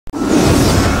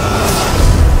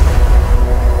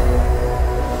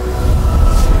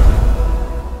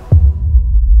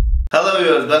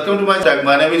welcome to my channel.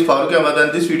 My name is Floki Inu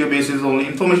and this video base is only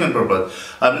information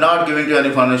purpose. I'm not giving you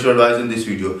any financial advice in this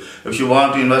video. If you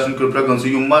want to invest in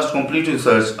cryptocurrency, you must complete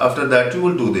research. After that, you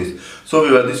will do this. So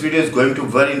this video is going to be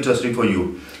very interesting for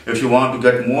you. If you want to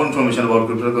get more information about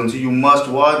cryptocurrency, you must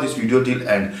watch this video till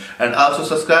end. And also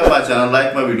subscribe my channel,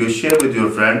 like my video, share with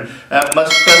your friend, and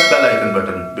must press bell icon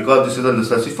button because this is a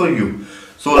necessity for you.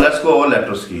 So let's go over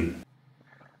laptop screen.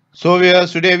 So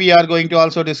viewers, today we are going to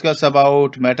also discuss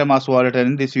about Metamask wallet, and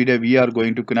in this video we are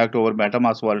going to connect our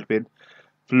Metamask wallet with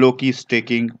Floki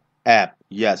staking app.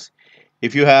 Yes,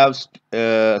 if you have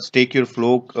stake your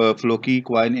Floki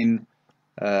coin in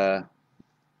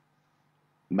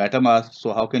Metamask,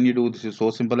 so how can you do this? Is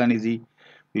so simple and easy.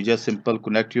 You just simple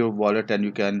connect your wallet and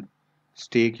you can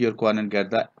stake your coin and get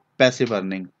the passive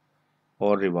earning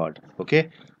or reward. Okay,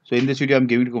 so in this video I'm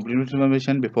giving you complete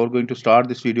information. Before going to start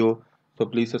this video, so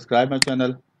please subscribe my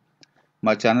channel.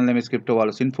 My channel name is Crypto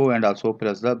Wallets Info, and also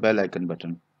press the bell icon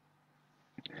button.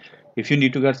 If you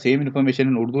need to get same information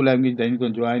in Urdu language, then you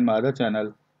can join my other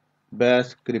channel,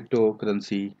 Best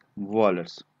Cryptocurrency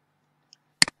Wallets.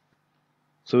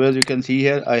 So as you can see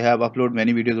here, I have uploaded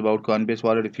many videos about Coinbase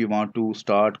wallet. If you want to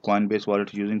start Coinbase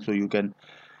wallet using, so you can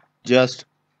just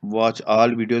watch all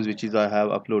videos which is I have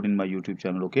uploaded in my YouTube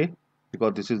channel. Okay,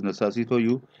 because this is necessary for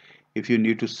you if you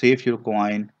need to save your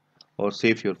coin or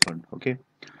save your fund. Okay,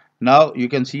 now you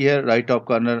can see here right top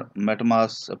corner,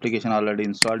 Metamask application already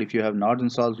installed. If you have not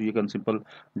installed, so you can simple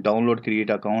download,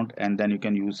 create account, and then you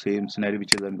can use same scenario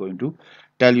which is I'm going to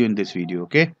tell you in this video.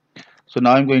 Okay, so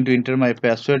now I'm going to enter my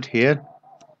password here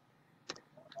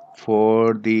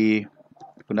for the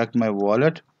connect my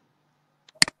wallet.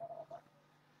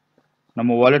 Now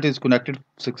my wallet is connected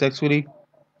successfully.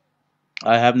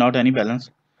 I have not any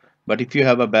balance, but if you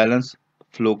have a balance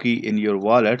Floki in your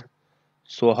wallet,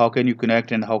 so how can you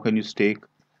connect and how can you stake?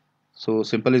 So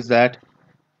simple is that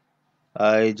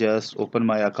I just open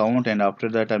my account, and after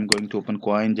that I'm going to open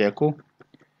CoinGecko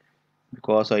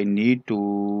because I need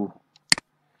to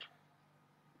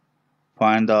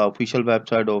find the official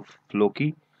website of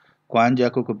Floki.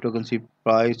 CoinGecko cryptocurrency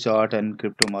price chart and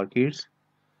crypto markets.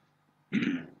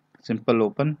 Simple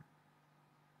open.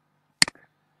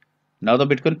 Now the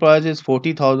Bitcoin price is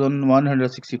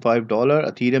 $40,165.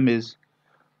 Ethereum is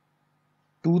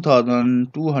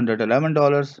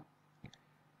 $2,211,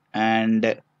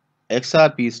 and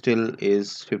XRP still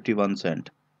is 51 cent.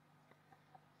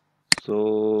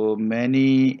 So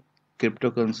many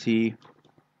cryptocurrency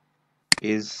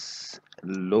is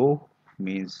low,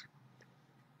 means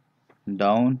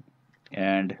down,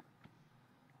 and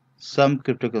some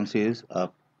cryptocurrency is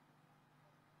up.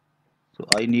 So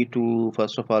I need to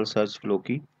first of all search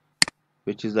Floki,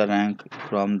 which is the rank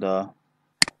from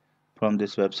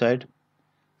this website.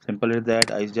 Simple is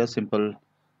that I just simple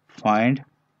find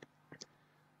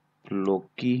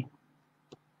Floki.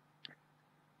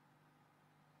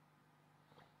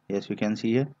 Yes, you can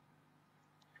see here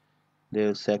there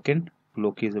is second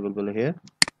Floki is available here.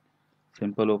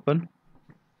 Simple open,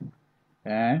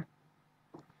 and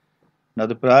now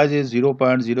the price is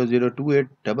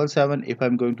 0.002877. If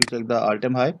I'm going to check the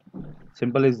all-time high,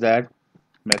 simple is that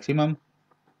maximum,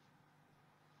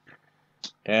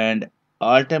 and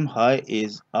all-time high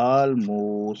is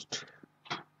almost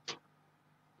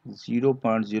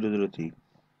 0.003,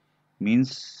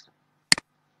 means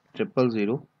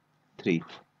 0003.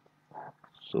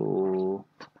 So,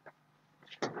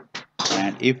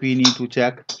 and if we need to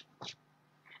check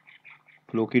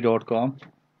Floki.com,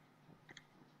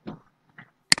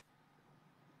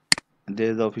 there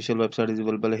is the official website is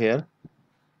available here,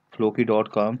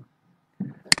 Floki.com,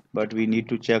 but we need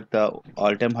to check the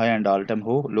all-time high and all-time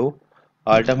low.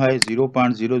 All-time high is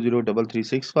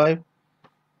 0.003365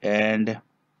 and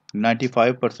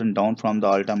 95% down from the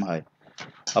all-time high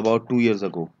about 2 years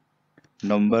ago,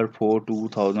 November 4,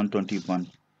 2021,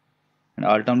 and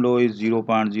all-time low is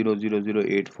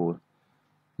 0.00084,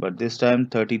 but this time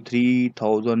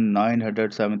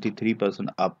 33,973%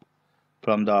 up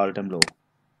from the all-time low.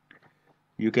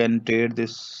 You can trade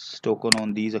this token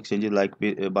on these exchanges like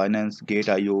Binance,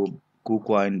 Gate.io,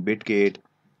 KuCoin, Bitgate,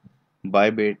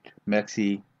 Bybit,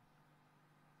 Maxi.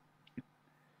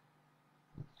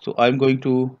 So I'm going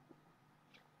to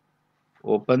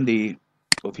open the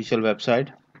official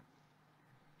website.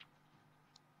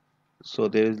 So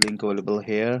there is link available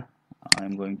here.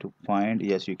 I'm going to find,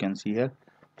 yes, you can see here,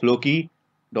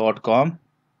 Floki.com.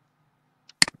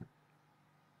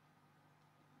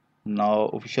 Now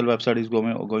official website is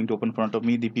going to open in front of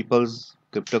me. The people's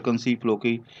cryptocurrency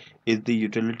Floki is the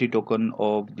utility token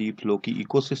of the Floki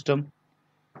ecosystem.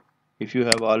 If you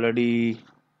have already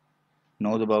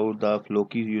knows about the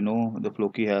Floki, you know the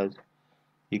Floki has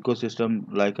ecosystem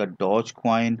like a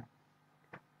Dogecoin.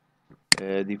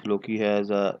 The Floki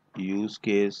has a use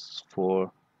case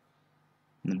for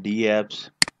D apps,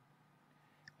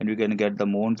 and you can get the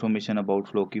more information about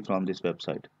Floki from this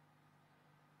website.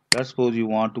 Let's suppose you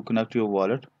want to connect your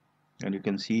wallet, and you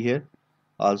can see here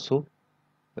also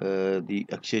the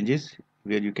exchanges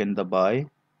where you can buy,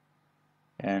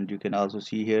 and you can also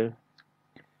see here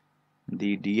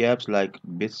the D apps like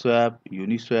Bitswap,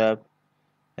 Uniswap,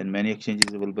 and many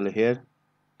exchanges available here.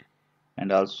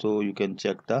 And also you can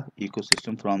check the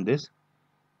ecosystem from this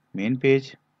main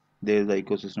page. There is the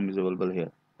ecosystem is available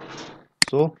here.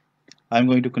 So I'm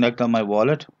going to connect on my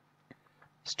wallet.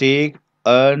 Stake,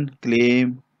 earn,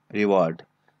 claim, reward.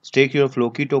 Stake your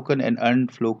Floki token and earn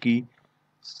Floki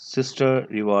sister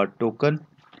reward token.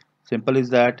 Simple is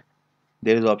that.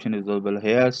 There is option is available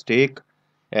here. Stake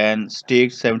and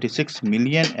stake 76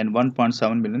 million and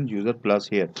 1.7 million user plus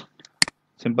here.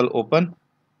 Simple open.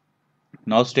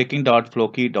 Now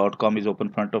staking.floki.com is open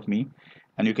front of me,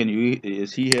 and you can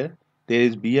see here there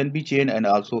is BNB chain and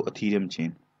also Ethereum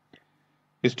chain.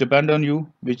 It's depend on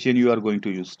you which chain you are going to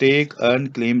use. Stake,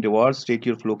 earn, claim rewards. Stake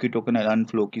your Floki token and earn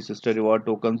Floki sister reward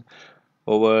tokens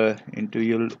over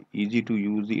intuitive, easy to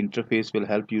use. The interface will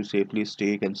help you safely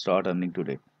stake and start earning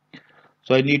today.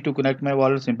 So I need to connect my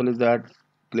wallet. Simple as that.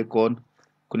 Click on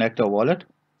connect a wallet,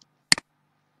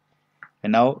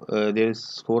 and now there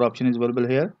is 4 options available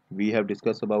here. We have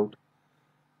discussed about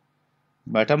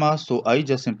Metamask, so I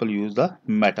just simply use the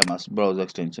Metamask browser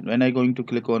extension. When I going to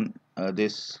click on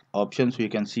this option, so you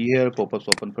can see here pop-ups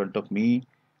open in front of me,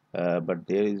 but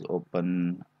there is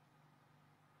open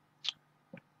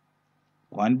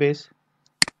Coinbase.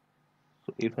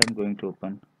 So if I'm going to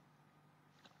open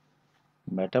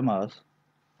Metamask,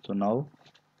 so now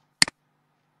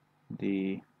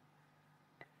the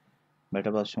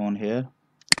Metamask shown here.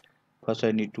 First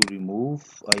I need to remove,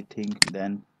 I think,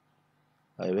 then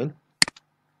I will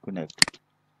connect.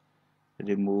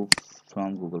 Remove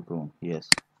from Google Chrome. Yes,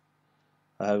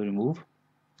 I have removed,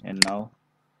 and now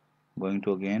going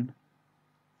to again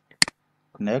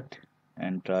connect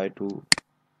and try to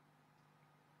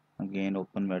again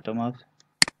open Metamask.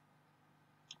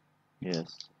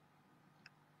 Yes,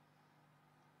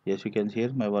 you can see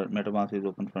here my Metamask is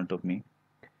open in front of me.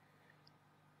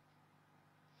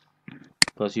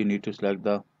 First you need to select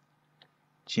the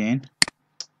chain,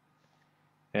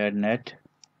 add net,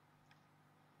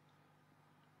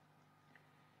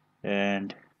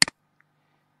 and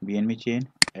BNB chain,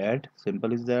 add.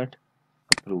 Simple is that.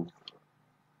 Approve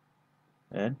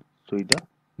and switch the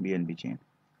BNB chain.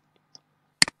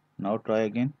 Now try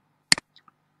again,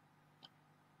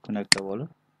 connect the wallet.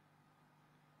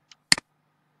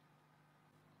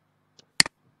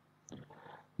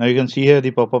 Now you can see here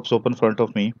the pop-ups open in front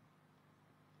of me,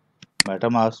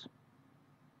 Metamask,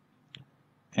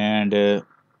 and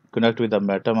connect with the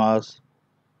Metamask.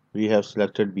 We have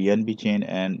selected BNB chain,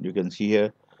 and you can see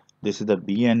here this is the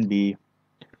BNB,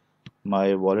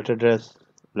 my wallet address.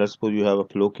 Let's suppose you have a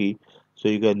Floki, so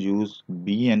you can use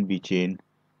BNB chain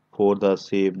for the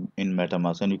save in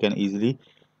Metamask, and you can easily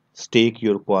stake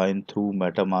your coin through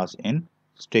Metamask in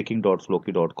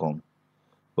staking.floki.com.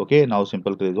 Okay, now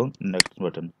simple click on next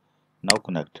button. Now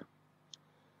connect.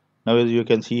 Now as you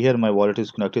can see here my wallet is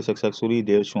connected successfully.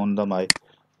 They've shown my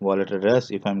wallet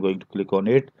address. If I'm going to click on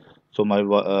it, so my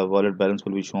wallet balance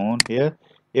will be shown here.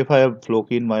 If I have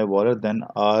Floki in my wallet, then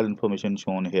all information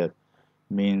shown here,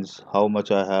 means how much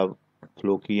I have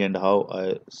Floki and how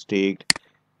I staked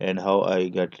and how I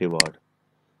get reward.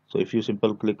 So if you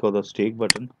simple click on the stake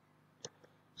button,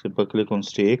 simple click on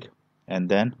stake, and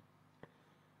then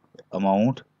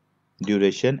amount,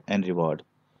 duration, and reward.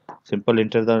 Simple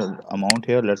enter the amount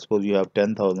here. Let's suppose you have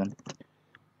 10,000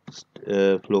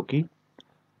 Floki.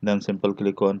 Then simple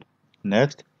click on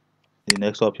next. The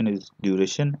next option is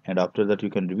duration, and after that you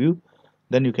can review.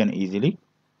 Then you can easily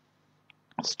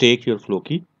stake your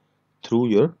Floki through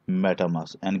your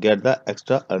Metamask and get the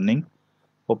extra earning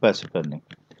or passive earning.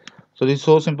 So this is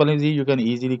so simple and easy. You can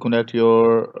easily connect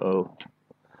your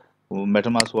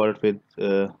Metamask wallet with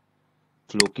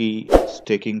Floki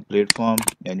staking platform,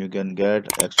 and you can get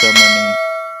extra money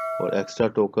or extra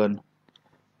token,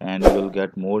 and you will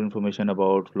get more information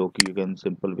about Floki. You can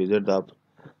simply visit the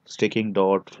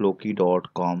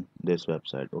staking.floki.com, this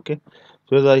website. Okay,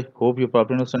 so I hope you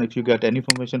properly understand. If you get any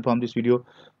information from this video,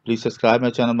 please subscribe my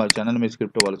channel. My channel name is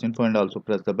Crypto Wallets Info, and also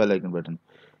press the bell icon button.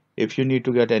 If you need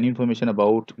to get any information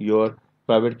about your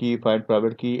private key, find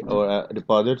private key or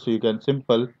deposit, so you can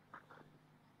simple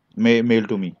mail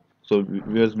to me. So we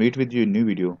will meet with you in new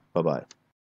video. Bye bye.